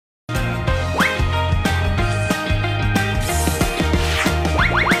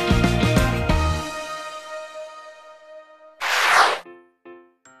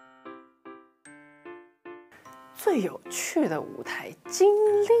趣的舞台经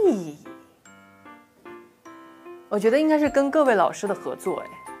历，我觉得应该是跟各位老师的合作，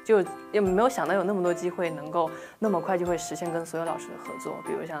就也没有想到有那么多机会能够那么快就会实现跟所有老师的合作，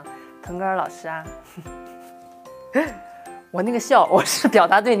比如像腾格尔老师啊，我那个笑我是表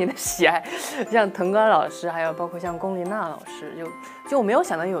达对你的喜爱，像腾格尔老师，还有包括像龚琳娜老师，就我没有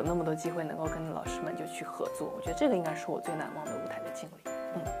想到有那么多机会能够跟老师们就去合作，我觉得这个应该是我最难忘的舞台的经历。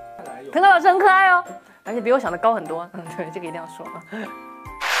腾格尔老师很可爱哦，而且比我想的高很多。对，这个一定要说啊。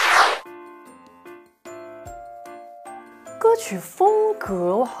歌曲风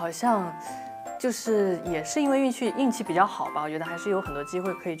格我好像就是也是因为运气比较好吧，我觉得还是有很多机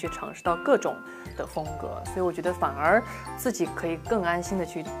会可以去尝试到各种的风格，所以我觉得反而自己可以更安心的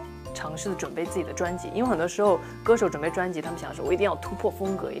去尝试的准备自己的专辑，因为很多时候歌手准备专辑，他们想说我一定要突破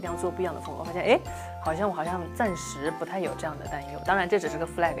风格，一定要做不一样的风格，我发现好像暂时不太有这样的担忧，当然这只是个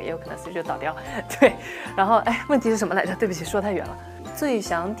flag， 也有可能随时就倒掉。对，然后问题是什么来着？对不起，说太远了。最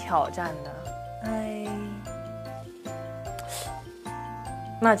想挑战的，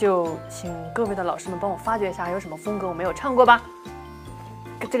那就请各位的老师们帮我发掘一下，还有什么风格我没有唱过吧？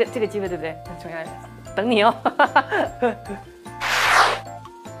这个机会对不对？重要，等你哦。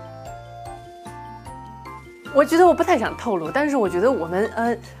我觉得我不太想透露，但是我觉得我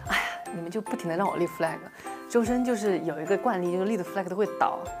们你们就不停的让我立 flag。周深就是有一个惯例，就是立的 flag 都会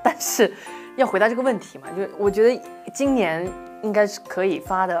倒。但是要回答这个问题嘛，就我觉得今年应该是可以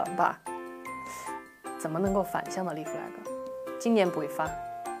发的吧？怎么能够反向的立 flag？ 今年不会发。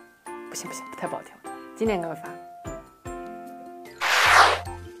不行，太不好听了。今年应该会发。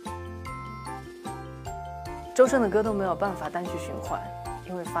周深的歌都没有办法单曲循环，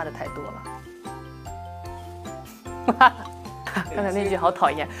因为发的太多了。刚才那句好讨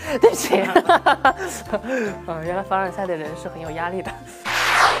厌，对不起。原来凡尔赛的人是很有压力的。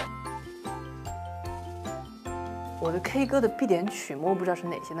我的 K 歌的必点曲目不知道是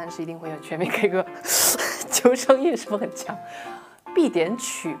哪些，但是一定会有全民 K 歌。求生欲是不是很强？必点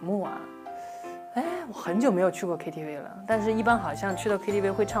曲目啊，我很久没有去过 KTV 了，但是一般好像去到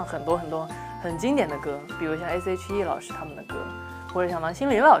KTV 会唱很多很经典的歌，比如像 SHE 老师他们的歌，或者像王心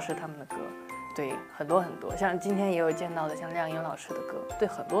凌老师他们的歌，对，很多，像今天也有见到的像亮英老师的歌，对，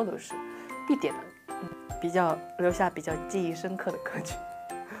很多都是必点的，比较留下比较记忆深刻的歌曲。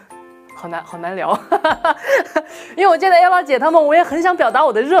好难聊，因为我见到幺老姐他们，我也很想表达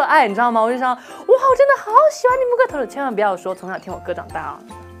我的热爱，你知道吗？我就想，哇，我真的好喜欢你们歌。他说千万不要说从小听我歌长大啊，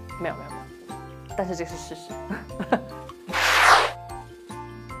没有，但是这是事实。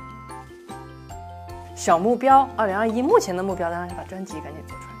小目标，2021目前的目标当然是把专辑赶紧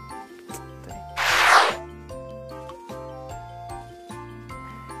做出来。对，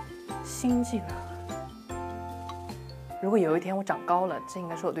心境啊。如果有一天我长高了，这应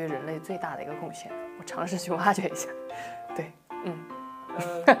该是我对人类最大的一个贡献。我尝试去挖掘一下。对，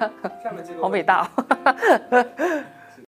下面这个好伟大哦。